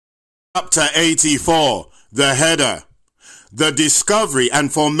Chapter 84, the header. The discovery and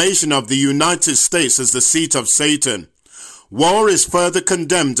formation of the United States as the seat of Satan. War is further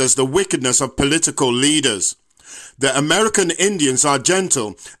condemned as the wickedness of political leaders. The American Indians are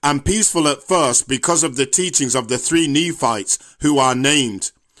gentle and peaceful at first because of the teachings of the three Nephites who are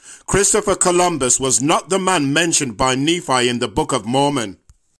named. Christopher Columbus was not the man mentioned by Nephi in the Book of Mormon.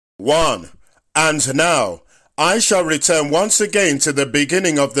 1. And now I shall return once again to the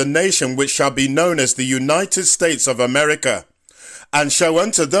beginning of the nation which shall be known as the United States of America, and show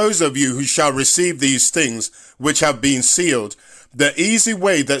unto those of you who shall receive these things which have been sealed, the easy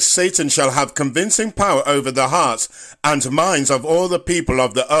way that Satan shall have convincing power over the hearts and minds of all the people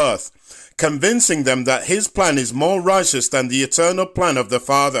of the earth, convincing them that his plan is more righteous than the eternal plan of the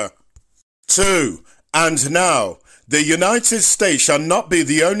Father. 2. And now the United States shall not be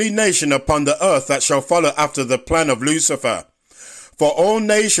the only nation upon the earth that shall follow after the plan of Lucifer. For all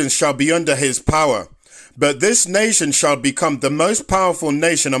nations shall be under his power, but this nation shall become the most powerful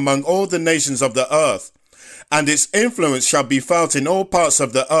nation among all the nations of the earth, and its influence shall be felt in all parts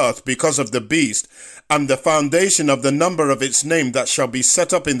of the earth because of the beast, and the foundation of the number of its name that shall be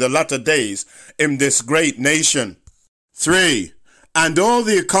set up in the latter days in this great nation. 3. And all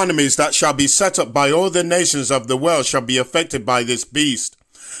the economies that shall be set up by all the nations of the world shall be affected by this beast.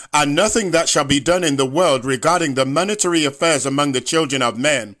 And nothing that shall be done in the world regarding the monetary affairs among the children of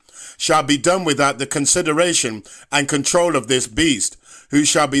men shall be done without the consideration and control of this beast, who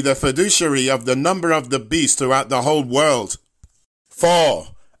shall be the fiduciary of the number of the beast throughout the whole world. 4.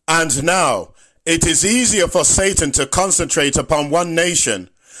 And now it is easier for Satan to concentrate upon one nation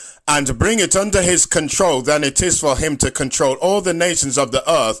and bring it under his control than it is for him to control all the nations of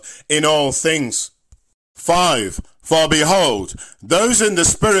the earth in all things. 5. For behold, those in the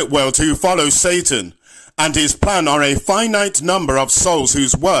spirit world who follow Satan and his plan are a finite number of souls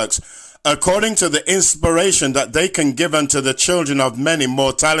whose works, according to the inspiration that they can give unto the children of men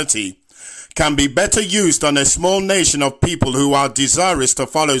immortality, can be better used on a small nation of people who are desirous to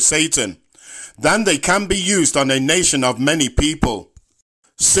follow Satan than they can be used on a nation of many people.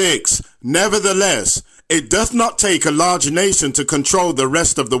 6. Nevertheless, it doth not take a large nation to control the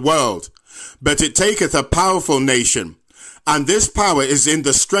rest of the world, but it taketh a powerful nation, and this power is in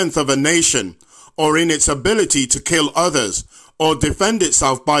the strength of a nation, or in its ability to kill others, or defend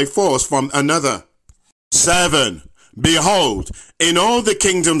itself by force from another. 7. Behold, in all the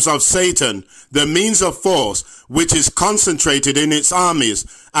kingdoms of Satan, the means of force, which is concentrated in its armies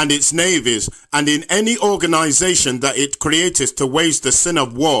and its navies, and in any organization that it createth to wage the sin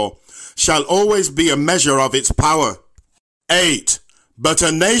of war, shall always be a measure of its power. 8. But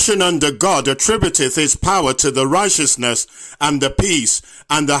a nation under God attributeth his power to the righteousness and the peace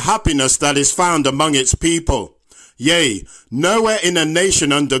and the happiness that is found among its people. Yea, nowhere in a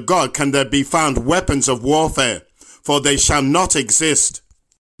nation under God can there be found weapons of warfare, for they shall not exist.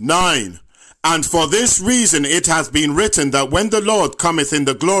 9. And for this reason it hath been written that when the Lord cometh in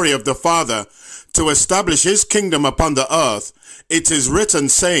the glory of the Father to establish his kingdom upon the earth, it is written,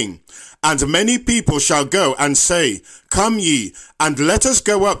 saying, And many people shall go and say, Come ye, and let us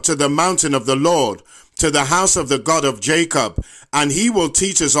go up to the mountain of the Lord, to the house of the God of Jacob, and he will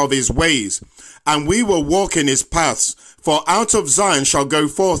teach us of his ways, and we will walk in his paths. For out of Zion shall go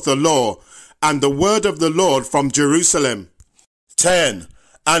forth the law, and the word of the Lord from Jerusalem. 10.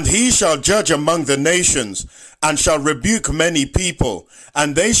 And he shall judge among the nations, and shall rebuke many people,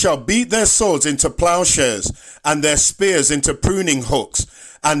 and they shall beat their swords into plowshares, and their spears into pruning hooks,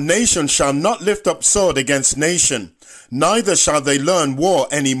 and nation shall not lift up sword against nation, neither shall they learn war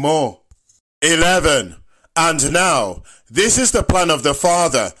any more. 11. And now this is the plan of the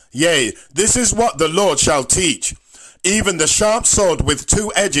Father, yea, this is what the Lord shall teach, even the sharp sword with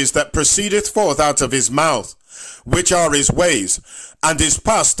two edges that proceedeth forth out of his mouth, which are his ways, and his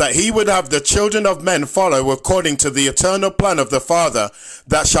paths that he would have the children of men follow according to the eternal plan of the Father,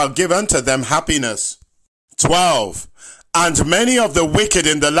 that shall give unto them happiness. 12. And many of the wicked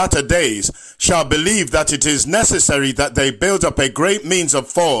in the latter days shall believe that it is necessary that they build up a great means of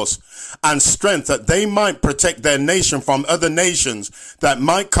force and strength, that they might protect their nation from other nations that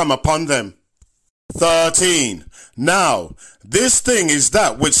might come upon them. 13. Now, this thing is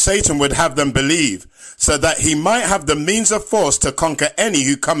that which Satan would have them believe, so that he might have the means of force to conquer any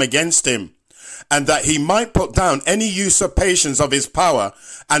who come against him, and that he might put down any usurpations of his power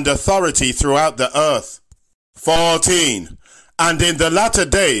and authority throughout the earth. 14. And in the latter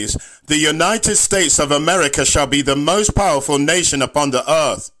days, the United States of America shall be the most powerful nation upon the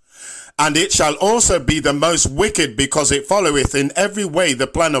earth, and it shall also be the most wicked, because it followeth in every way the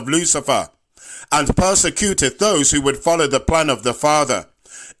plan of Lucifer, and persecuteth those who would follow the plan of the Father,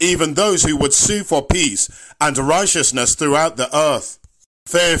 even those who would sue for peace and righteousness throughout the earth.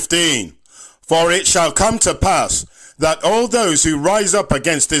 15. For it shall come to pass that all those who rise up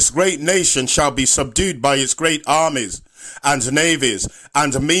against this great nation shall be subdued by its great armies and navies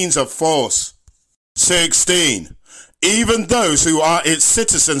and means of force. 16. Even those who are its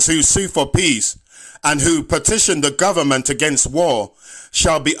citizens who sue for peace and who petition the government against war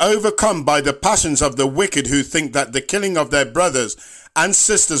shall be overcome by the passions of the wicked, who think that the killing of their brothers and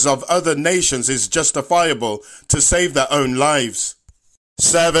sisters of other nations is justifiable to save their own lives.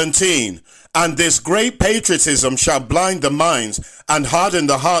 17. And this great patriotism shall blind the minds and harden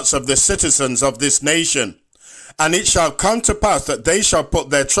the hearts of the citizens of this nation. And it shall come to pass that they shall put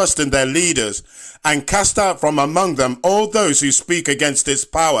their trust in their leaders and cast out from among them all those who speak against its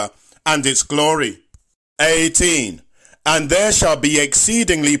power and its glory. 18. And there shall be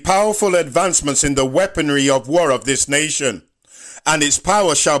exceedingly powerful advancements in the weaponry of war of this nation, and its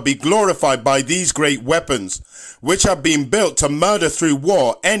power shall be glorified by these great weapons, which have been built to murder through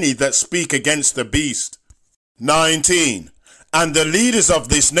war any that speak against the beast. 19. And the leaders of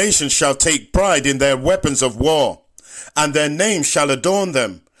this nation shall take pride in their weapons of war, and their names shall adorn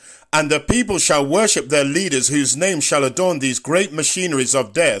them. And the people shall worship their leaders, whose names shall adorn these great machineries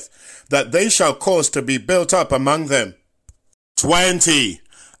of death, that they shall cause to be built up among them. 20.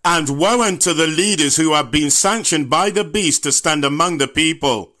 And woe unto the leaders who have been sanctioned by the beast to stand among the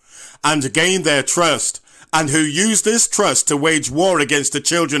people, and gain their trust, and who use this trust to wage war against the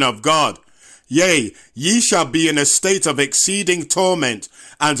children of God. Yea, ye shall be in a state of exceeding torment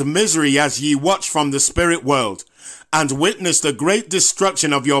and misery as ye watch from the spirit world, and witness the great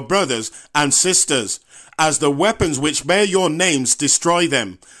destruction of your brothers and sisters, as the weapons which bear your names destroy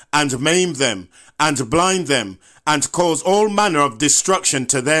them, and maim them, and blind them, and cause all manner of destruction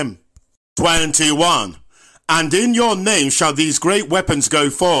to them. 21. And in your name shall these great weapons go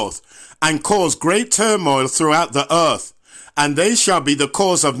forth, and cause great turmoil throughout the earth, and they shall be the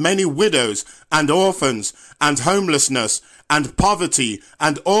cause of many widows, and orphans, and homelessness, and poverty,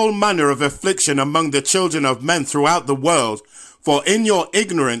 and all manner of affliction among the children of men throughout the world. For in your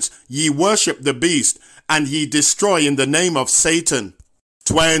ignorance ye worship the beast, and ye destroy in the name of Satan.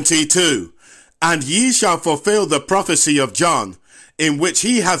 22. And ye shall fulfill the prophecy of John, in which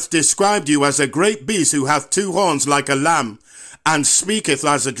he hath described you as a great beast who hath two horns like a lamb, and speaketh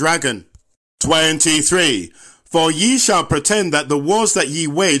as a dragon. 23. For ye shall pretend that the wars that ye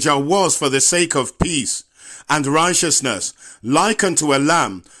wage are wars for the sake of peace and righteousness, like unto a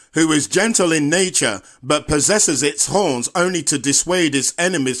lamb, who is gentle in nature, but possesses its horns only to dissuade its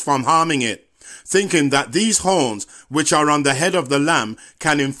enemies from harming it, thinking that these horns, which are on the head of the lamb,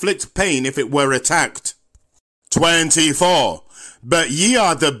 can inflict pain if it were attacked. 24. But ye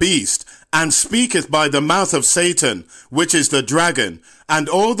are the beast, and speaketh by the mouth of Satan, which is the dragon, and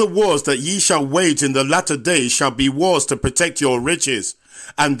all the wars that ye shall wage in the latter days shall be wars to protect your riches,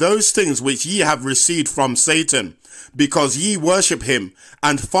 and those things which ye have received from Satan, because ye worship him,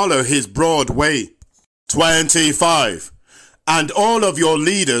 and follow his broad way. 25. And all of your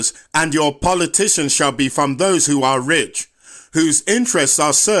leaders and your politicians shall be from those who are rich, whose interests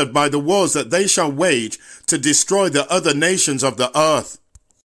are served by the wars that they shall wage to destroy the other nations of the earth.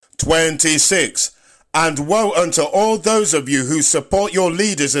 26. And woe unto all those of you who support your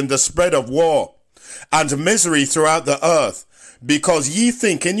leaders in the spread of war and misery throughout the earth, because ye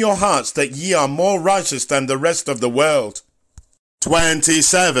think in your hearts that ye are more righteous than the rest of the world.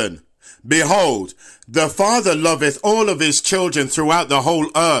 27. Behold, the Father loveth all of his children throughout the whole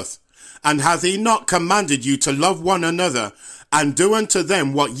earth, and hath he not commanded you to love one another, and do unto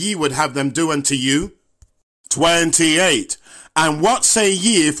them what ye would have them do unto you? 28. And what say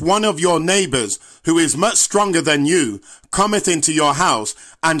ye if one of your neighbours, who is much stronger than you, cometh into your house,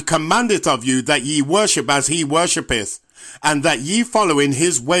 and commandeth of you that ye worship as he worshippeth, and that ye follow in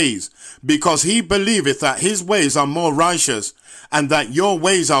his ways, because he believeth that his ways are more righteous, and that your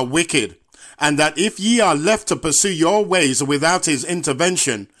ways are wicked, and that if ye are left to pursue your ways without his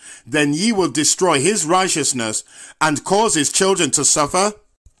intervention, then ye will destroy his righteousness, and cause his children to suffer?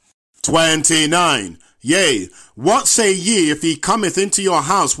 29. Yea, what say ye if he cometh into your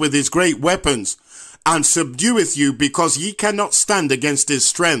house with his great weapons, and subdueth you, because ye cannot stand against his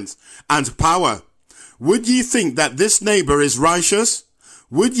strength and power? Would ye think that this neighbour is righteous?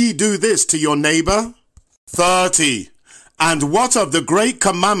 Would ye do this to your neighbour? 30. And what of the great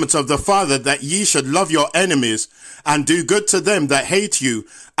commandment of the Father, that ye should love your enemies, and do good to them that hate you,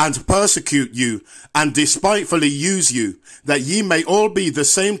 and persecute you, and despitefully use you, that ye may all be the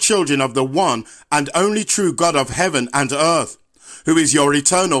same children of the one and only true God of heaven and earth, who is your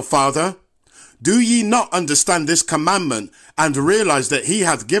eternal Father? Do ye not understand this commandment, and realize that he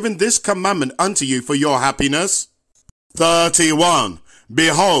hath given this commandment unto you for your happiness? 31.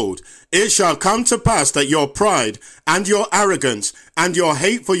 Behold, it shall come to pass that your pride and your arrogance and your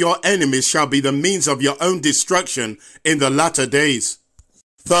hate for your enemies shall be the means of your own destruction in the latter days.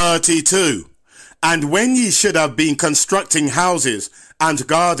 32. And when ye should have been constructing houses and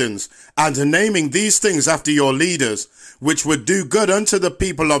gardens, and naming these things after your leaders, which would do good unto the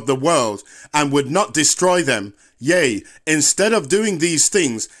people of the world, and would not destroy them, yea, instead of doing these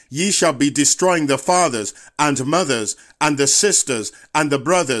things, ye shall be destroying the fathers and mothers, and the sisters and the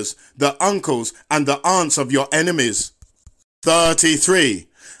brothers, the uncles and the aunts of your enemies. 33.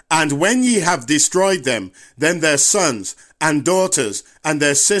 And when ye have destroyed them, then their sons and daughters, and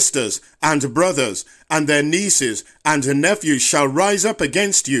their sisters and brothers, and their nieces and nephews shall rise up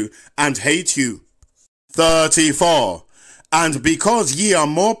against you, and hate you. 34. And because ye are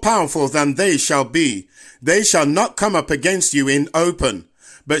more powerful than they shall be, they shall not come up against you in open,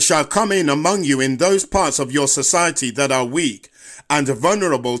 but shall come in among you in those parts of your society that are weak, and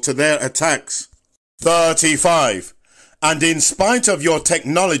vulnerable to their attacks. 35. And in spite of your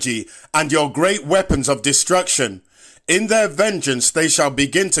technology and your great weapons of destruction, in their vengeance they shall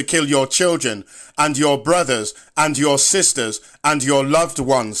begin to kill your children, and your brothers, and your sisters, and your loved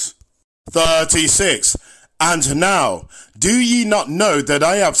ones. 36. And now, do ye not know that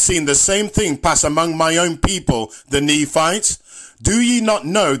I have seen the same thing pass among my own people, the Nephites? Do ye not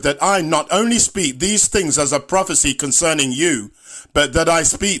know that I not only speak these things as a prophecy concerning you, but that I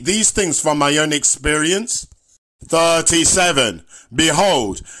speak these things from my own experience? 37.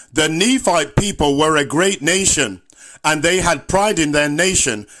 Behold, the Nephite people were a great nation, and they had pride in their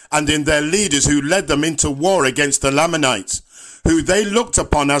nation and in their leaders who led them into war against the Lamanites, who they looked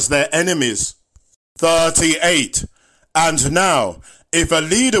upon as their enemies. 38. And now, if a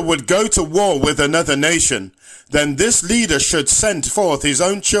leader would go to war with another nation, then this leader should send forth his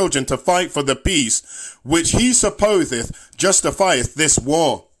own children to fight for the peace, which he supposeth justifieth this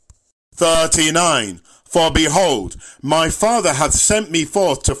war. 39. For behold, my father hath sent me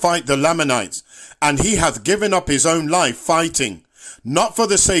forth to fight the Lamanites, and he hath given up his own life fighting, not for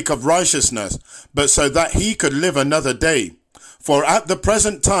the sake of righteousness, but so that he could live another day. For at the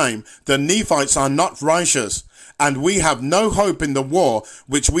present time the Nephites are not righteous, and we have no hope in the war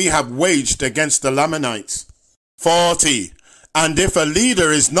which we have waged against the Lamanites. 40. And if a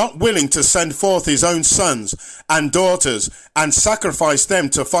leader is not willing to send forth his own sons and daughters, and sacrifice them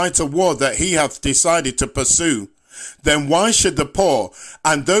to fight a war that he hath decided to pursue, then why should the poor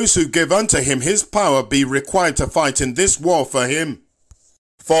and those who give unto him his power be required to fight in this war for him?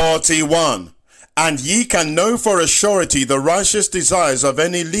 41. And ye can know for a surety the righteous desires of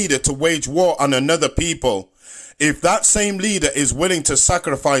any leader to wage war on another people, if that same leader is willing to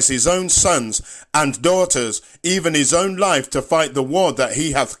sacrifice his own sons and daughters, even his own life, to fight the war that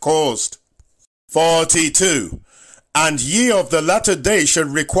he hath caused. 42. And ye of the latter day should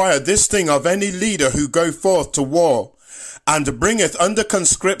require this thing of any leader who go forth to war, and bringeth under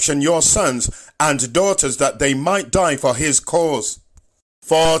conscription your sons and daughters, that they might die for his cause.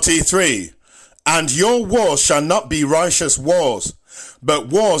 43. And your wars shall not be righteous wars, but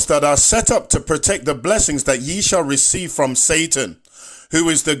wars that are set up to protect the blessings that ye shall receive from Satan, who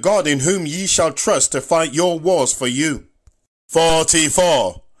is the God in whom ye shall trust to fight your wars for you.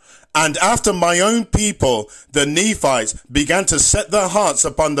 44. And after my own people, the Nephites, began to set their hearts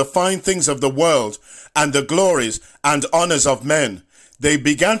upon the fine things of the world, and the glories and honours of men, they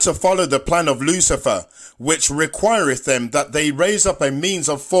began to follow the plan of Lucifer, which requireth them that they raise up a means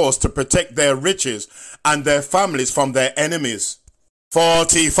of force to protect their riches and their families from their enemies.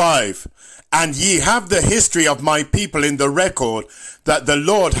 45. And ye have the history of my people in the record, that the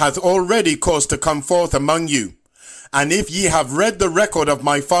Lord hath already caused to come forth among you. And if ye have read the record of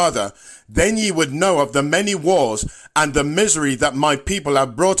my father, then ye would know of the many wars and the misery that my people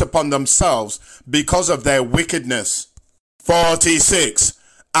have brought upon themselves because of their wickedness. 46.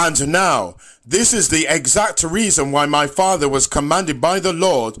 And now, this is the exact reason why my father was commanded by the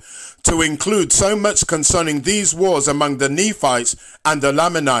Lord to include so much concerning these wars among the Nephites and the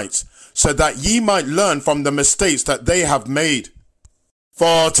Lamanites, so that ye might learn from the mistakes that they have made.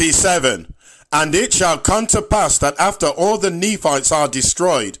 47. And it shall come to pass that after all the Nephites are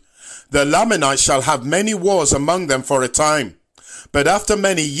destroyed, the Lamanites shall have many wars among them for a time. But after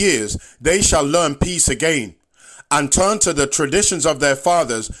many years they shall learn peace again, and turn to the traditions of their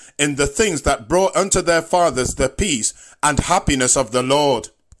fathers in the things that brought unto their fathers the peace and happiness of the Lord.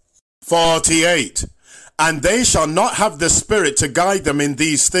 48. And they shall not have the Spirit to guide them in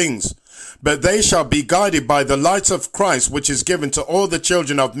these things, but they shall be guided by the light of Christ, which is given to all the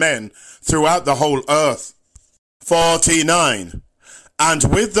children of men throughout the whole earth. 49. And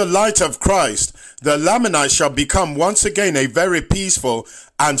with the light of Christ, the Lamanites shall become once again a very peaceful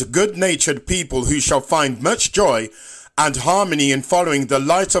and good-natured people, who shall find much joy and harmony in following the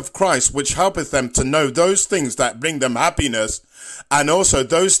light of Christ, which helpeth them to know those things that bring them happiness, and also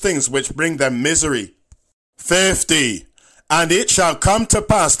those things which bring them misery. 50. And it shall come to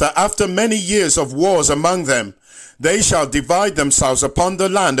pass that after many years of wars among them, they shall divide themselves upon the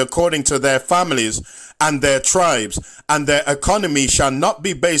land according to their families and their tribes, and their economy shall not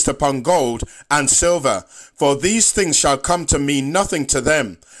be based upon gold and silver, for these things shall come to mean nothing to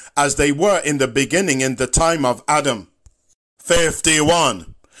them, as they were in the beginning in the time of Adam.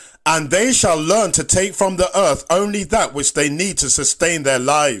 51. And they shall learn to take from the earth only that which they need to sustain their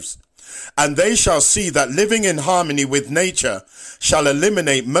lives. And they shall see that living in harmony with nature shall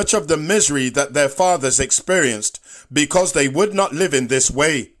eliminate much of the misery that their fathers experienced, because they would not live in this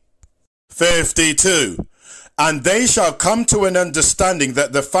way. 52. And they shall come to an understanding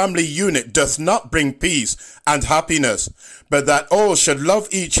that the family unit doth not bring peace and happiness, but that all should love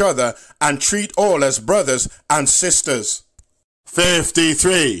each other and treat all as brothers and sisters.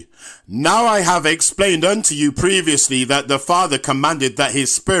 53. Now I have explained unto you previously that the Father commanded that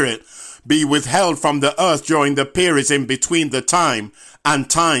his Spirit be withheld from the earth during the periods in between the time and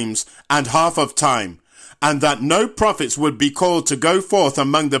times and half of time, and that no prophets would be called to go forth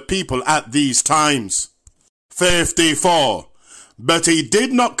among the people at these times. 54. But he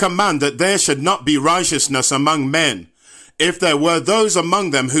did not command that there should not be righteousness among men, if there were those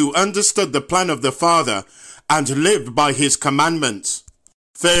among them who understood the plan of the Father and lived by his commandments.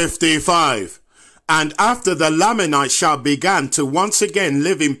 55. And after the Lamanites shall begin to once again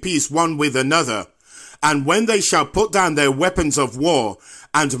live in peace one with another, and when they shall put down their weapons of war,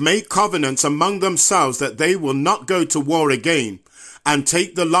 and make covenants among themselves that they will not go to war again, and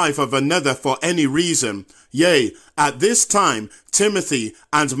take the life of another for any reason, yea, at this time Timothy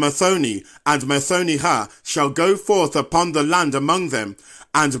and Mathonihah shall go forth upon the land among them,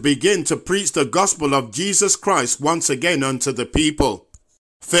 and begin to preach the gospel of Jesus Christ once again unto the people.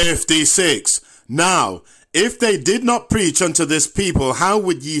 56. Now, if they did not preach unto this people, how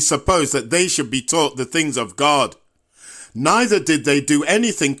would ye suppose that they should be taught the things of God? Neither did they do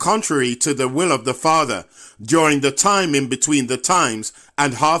anything contrary to the will of the Father during the time in between the times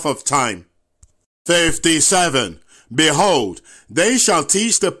and half of time. 57. Behold, they shall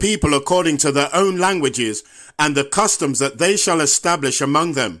teach the people according to their own languages and the customs that they shall establish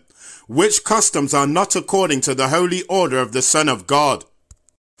among them, which customs are not according to the holy order of the Son of God.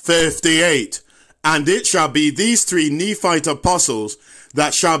 58. And it shall be these 3 Nephite apostles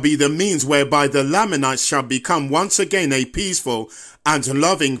that shall be the means whereby the Lamanites shall become once again a peaceful and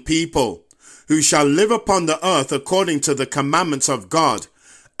loving people, who shall live upon the earth according to the commandments of God.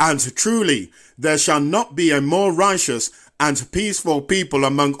 And truly, there shall not be a more righteous and peaceful people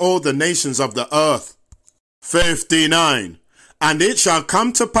among all the nations of the earth. 59. And it shall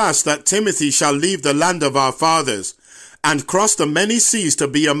come to pass that Timothy shall leave the land of our fathers, and cross the many seas to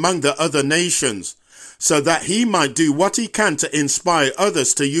be among the other nations, so that he might do what he can to inspire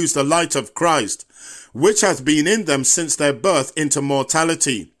others to use the light of Christ, which hath been in them since their birth into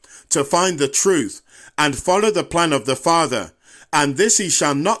mortality, to find the truth, and follow the plan of the Father. And this he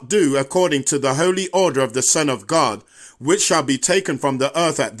shall not do according to the holy order of the Son of God, which shall be taken from the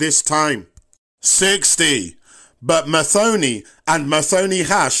earth at this time. 60. But Mathoni and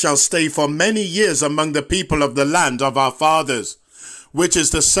Mathonihah shall stay for many years among the people of the land of our fathers, which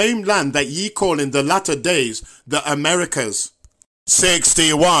is the same land that ye call in the latter days the Americas.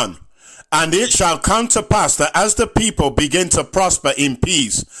 61. And it shall come to pass that as the people begin to prosper in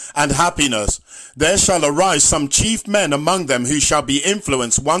peace and happiness, there shall arise some chief men among them who shall be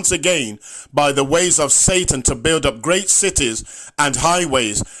influenced once again by the ways of Satan to build up great cities and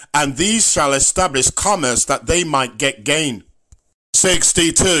highways, and these shall establish commerce that they might get gain.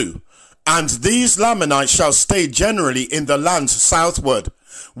 62. And these Lamanites shall stay generally in the lands southward,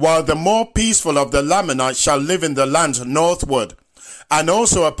 while the more peaceful of the Lamanites shall live in the land northward, and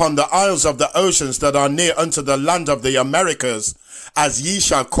also upon the isles of the oceans that are near unto the land of the Americas, as ye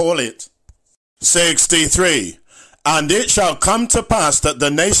shall call it. 63. And it shall come to pass that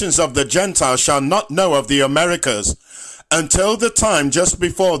the nations of the Gentiles shall not know of the Americas, until the time just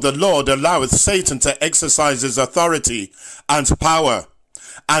before the Lord alloweth Satan to exercise his authority and power.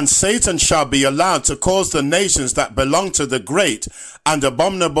 And Satan shall be allowed to cause the nations that belong to the great and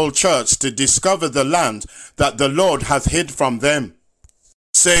abominable church to discover the land that the Lord hath hid from them.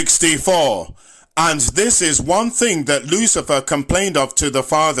 64. And this is one thing that Lucifer complained of to the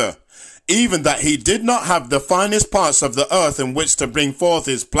Father, even that he did not have the finest parts of the earth in which to bring forth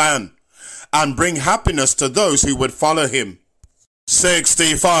his plan, and bring happiness to those who would follow him.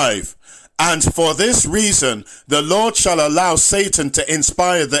 65. And for this reason the Lord shall allow Satan to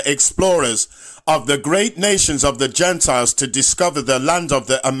inspire the explorers of the great nations of the Gentiles to discover the land of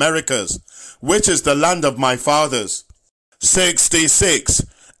the Americas, which is the land of my fathers. 66.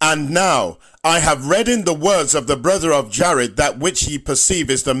 And now I have read in the words of the brother of Jared that which ye perceive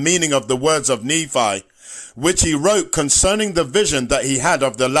is the meaning of the words of Nephi, which he wrote concerning the vision that he had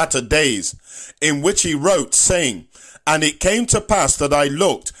of the latter days, in which he wrote, saying, And it came to pass that I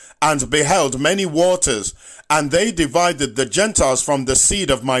looked, and beheld many waters, and they divided the Gentiles from the seed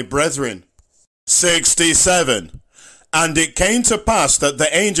of my brethren. 67. And it came to pass that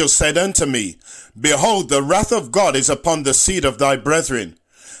the angel said unto me, Behold, the wrath of God is upon the seed of thy brethren.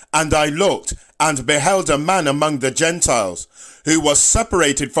 And I looked, and beheld a man among the Gentiles, who was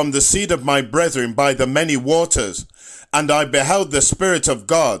separated from the seed of my brethren by the many waters. And I beheld the Spirit of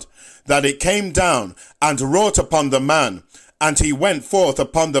God, that it came down, and wrought upon the man, and he went forth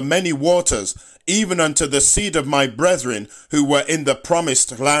upon the many waters, even unto the seed of my brethren, who were in the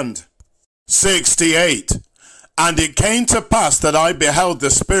promised land. 68. And it came to pass that I beheld the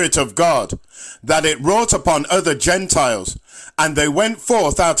Spirit of God, that it wrought upon other Gentiles, and they went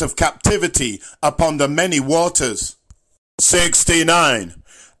forth out of captivity upon the many waters. 69.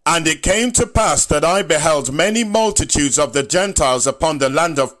 And it came to pass that I beheld many multitudes of the Gentiles upon the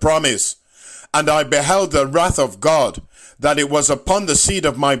land of promise, and I beheld the wrath of God, that it was upon the seed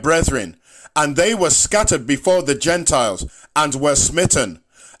of my brethren, and they were scattered before the Gentiles, and were smitten.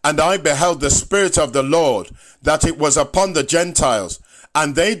 And I beheld the Spirit of the Lord, that it was upon the Gentiles,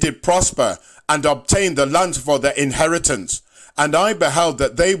 and they did prosper, and obtained the land for their inheritance. And I beheld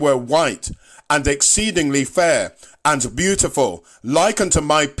that they were white, and exceedingly fair, and beautiful, like unto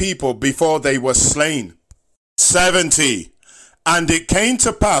my people before they were slain. 70. And it came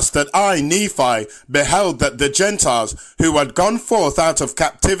to pass that I, Nephi, beheld that the Gentiles, who had gone forth out of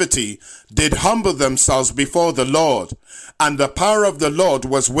captivity, did humble themselves before the Lord, and the power of the Lord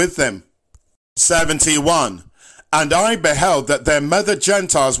was with them. 71. And I beheld that their mother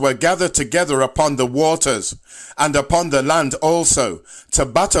Gentiles were gathered together upon the waters, and upon the land also, to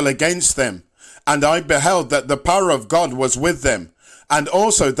battle against them. And I beheld that the power of God was with them, and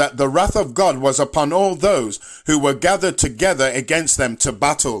also that the wrath of God was upon all those who were gathered together against them to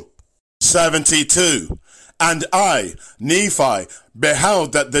battle. 72. And I, Nephi,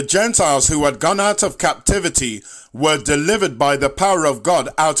 beheld that the Gentiles who had gone out of captivity were delivered by the power of God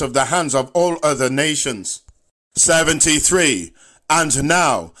out of the hands of all other nations. 73. And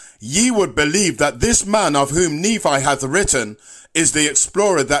now ye would believe that this man of whom Nephi hath written is the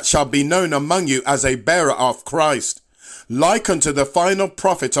explorer that shall be known among you as a bearer of Christ, like unto the final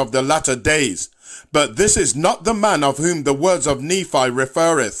prophet of the latter days. But this is not the man of whom the words of Nephi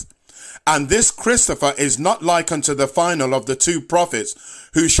referreth. And this Christopher is not like unto the final of the two prophets,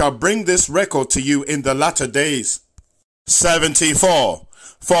 who shall bring this record to you in the latter days. 74.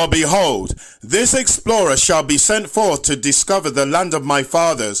 For behold, this explorer shall be sent forth to discover the land of my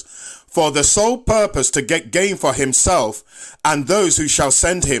fathers, for the sole purpose to get gain for himself, and those who shall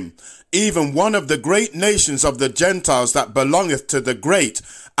send him, even one of the great nations of the Gentiles that belongeth to the great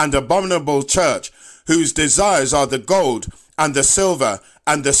and abominable church, whose desires are the gold, and the silver,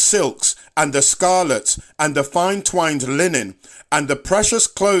 and the silks, and the scarlets, and the fine twined linen, and the precious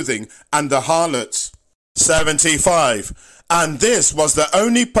clothing, and the harlots. 75. And this was the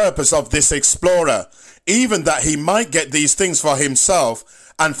only purpose of this explorer, even that he might get these things for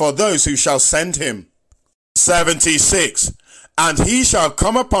himself, and for those who shall send him. 76. And he shall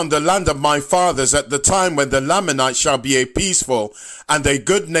come upon the land of my fathers at the time when the Lamanites shall be a peaceful and a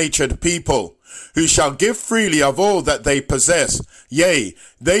good-natured people, who shall give freely of all that they possess. Yea,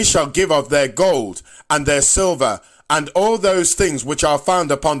 they shall give of their gold, and their silver, and all those things which are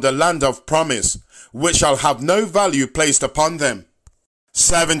found upon the land of promise, which shall have no value placed upon them.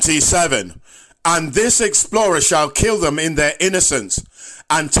 77. And this explorer shall kill them in their innocence,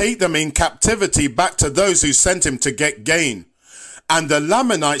 and take them in captivity back to those who sent him to get gain. And the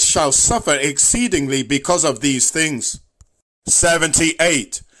Lamanites shall suffer exceedingly because of these things.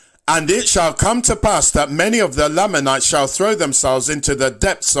 78. And it shall come to pass that many of the Lamanites shall throw themselves into the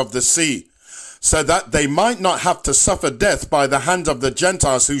depths of the sea, so that they might not have to suffer death by the hand of the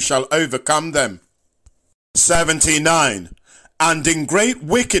Gentiles who shall overcome them. 79. And in great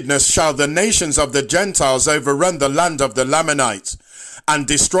wickedness shall the nations of the Gentiles overrun the land of the Lamanites, and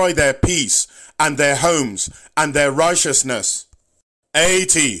destroy their peace, and their homes, and their righteousness.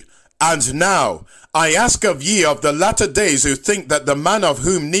 80. And now I ask of ye of the latter days, who think that the man of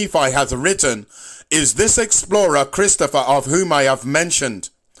whom Nephi hath written is this explorer Christopher, of whom I have mentioned.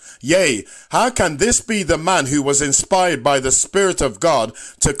 Yea, how can this be the man who was inspired by the Spirit of God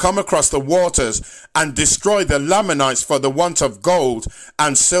to come across the waters and destroy the Lamanites for the want of gold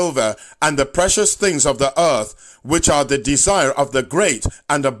and silver and the precious things of the earth, which are the desire of the great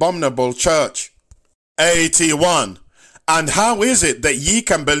and abominable church? 81. And how is it that ye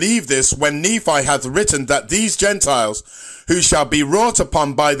can believe this, when Nephi hath written that these Gentiles, who shall be wrought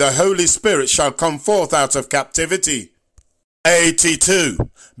upon by the Holy Spirit, shall come forth out of captivity? 82.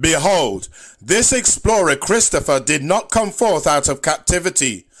 Behold, this explorer Christopher did not come forth out of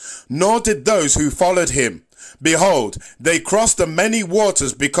captivity, nor did those who followed him. Behold, they crossed the many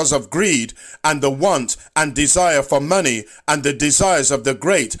waters because of greed and the want and desire for money and the desires of the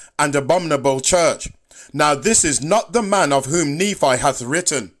great and abominable church. Now this is not the man of whom Nephi hath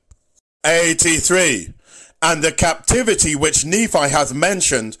written. 83. And the captivity which Nephi hath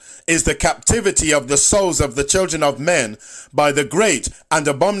mentioned is the captivity of the souls of the children of men by the great and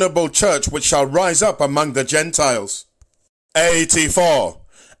abominable church which shall rise up among the Gentiles. 84.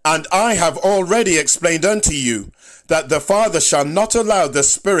 And I have already explained unto you that the Father shall not allow the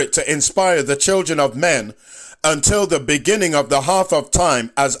Spirit to inspire the children of men until the beginning of the half of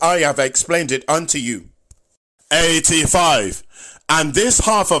time, as I have explained it unto you. 85. And this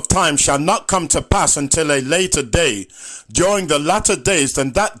half of time shall not come to pass until a later day, during the latter days,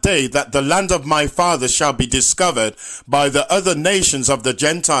 than that day that the land of my father shall be discovered by the other nations of the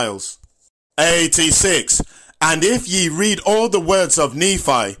Gentiles. 86. And if ye read all the words of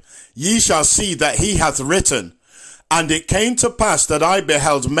Nephi, ye shall see that he hath written, And it came to pass that I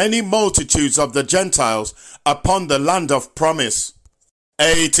beheld many multitudes of the Gentiles upon the land of promise.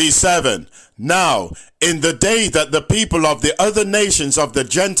 87. Now, in the day that the people of the other nations of the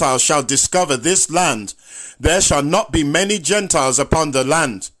Gentiles shall discover this land, there shall not be many Gentiles upon the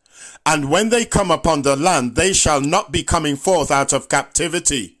land. And when they come upon the land, they shall not be coming forth out of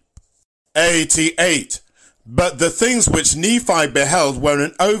captivity. 88. But the things which Nephi beheld were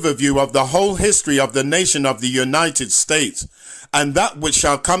an overview of the whole history of the nation of the United States, and that which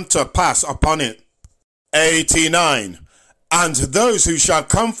shall come to pass upon it. 89. And those who shall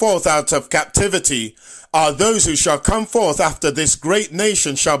come forth out of captivity are those who shall come forth after this great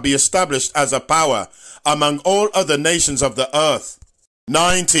nation shall be established as a power among all other nations of the earth.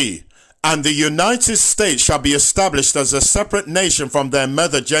 90. And the United States shall be established as a separate nation from their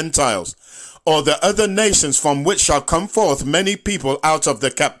mother Gentiles, or the other nations, from which shall come forth many people out of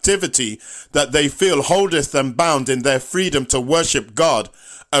the captivity that they feel holdeth them bound in their freedom to worship God,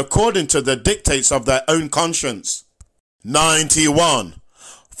 according to the dictates of their own conscience. 91.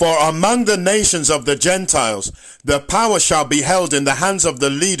 For among the nations of the Gentiles, the power shall be held in the hands of the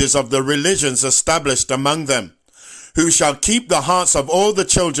leaders of the religions established among them, who shall keep the hearts of all the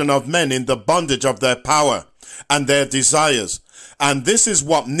children of men in the bondage of their power and their desires. And this is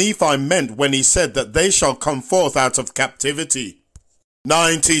what Nephi meant when he said that they shall come forth out of captivity.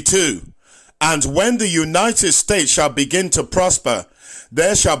 92. And when the United States shall begin to prosper,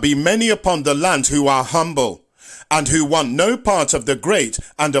 there shall be many upon the land who are humble, and who want no part of the great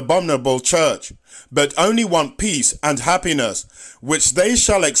and abominable church, but only want peace and happiness, which they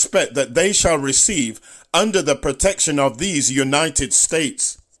shall expect that they shall receive under the protection of these United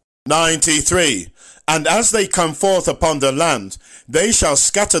States. 93. And as they come forth upon the land, they shall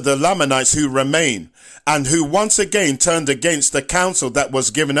scatter the Lamanites who remain, and who once again turned against the counsel that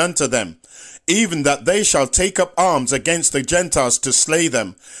was given unto them, even that they shall take up arms against the Gentiles to slay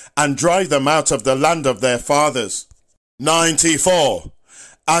them, and drive them out of the land of their fathers. 94.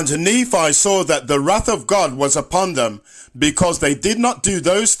 And Nephi saw that the wrath of God was upon them, because they did not do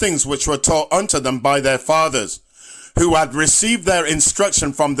those things which were taught unto them by their fathers, who had received their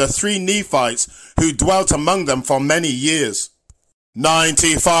instruction from the 3 Nephites who dwelt among them for many years.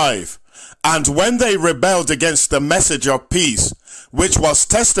 95. And when they rebelled against the message of peace, which was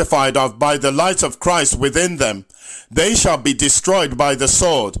testified of by the light of Christ within them, they shall be destroyed by the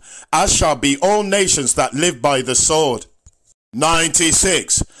sword, as shall be all nations that live by the sword.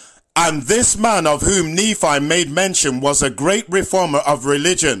 96. And this man of whom Nephi made mention was a great reformer of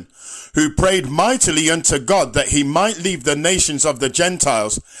religion, who prayed mightily unto God that he might leave the nations of the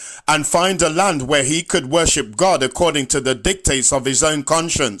Gentiles, and find a land where he could worship God according to the dictates of his own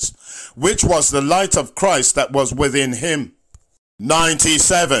conscience, which was the light of Christ that was within him.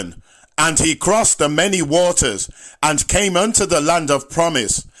 97. And he crossed the many waters, and came unto the land of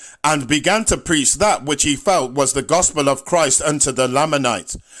promise, and began to preach that which he felt was the gospel of Christ unto the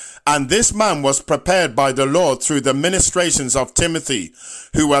Lamanites. And this man was prepared by the Lord through the ministrations of Timothy,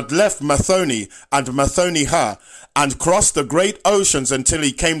 who had left Mathoni and Mathonihah, and crossed the great oceans until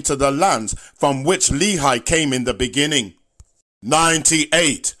he came to the lands from which Lehi came in the beginning.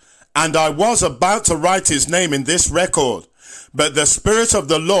 98. And I was about to write his name in this record, but the Spirit of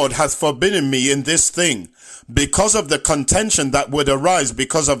the Lord hath forbidden me in this thing, because of the contention that would arise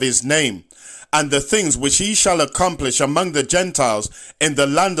because of his name, and the things which he shall accomplish among the Gentiles in the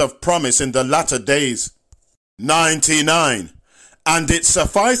land of promise in the latter days. 99. And it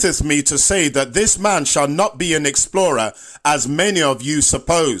sufficeth me to say that this man shall not be an explorer, as many of you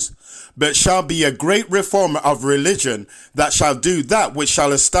suppose, but shall be a great reformer of religion, that shall do that which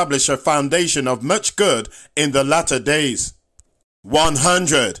shall establish a foundation of much good in the latter days.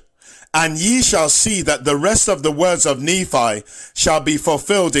 100. And ye shall see that the rest of the words of Nephi shall be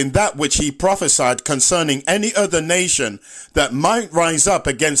fulfilled in that which he prophesied concerning any other nation that might rise up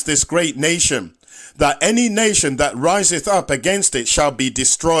against this great nation, that any nation that riseth up against it shall be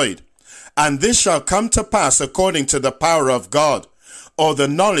destroyed. And this shall come to pass according to the power of God, or the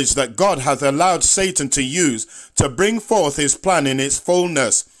knowledge that God hath allowed Satan to use to bring forth his plan in its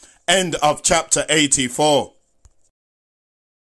fullness. End of chapter 84.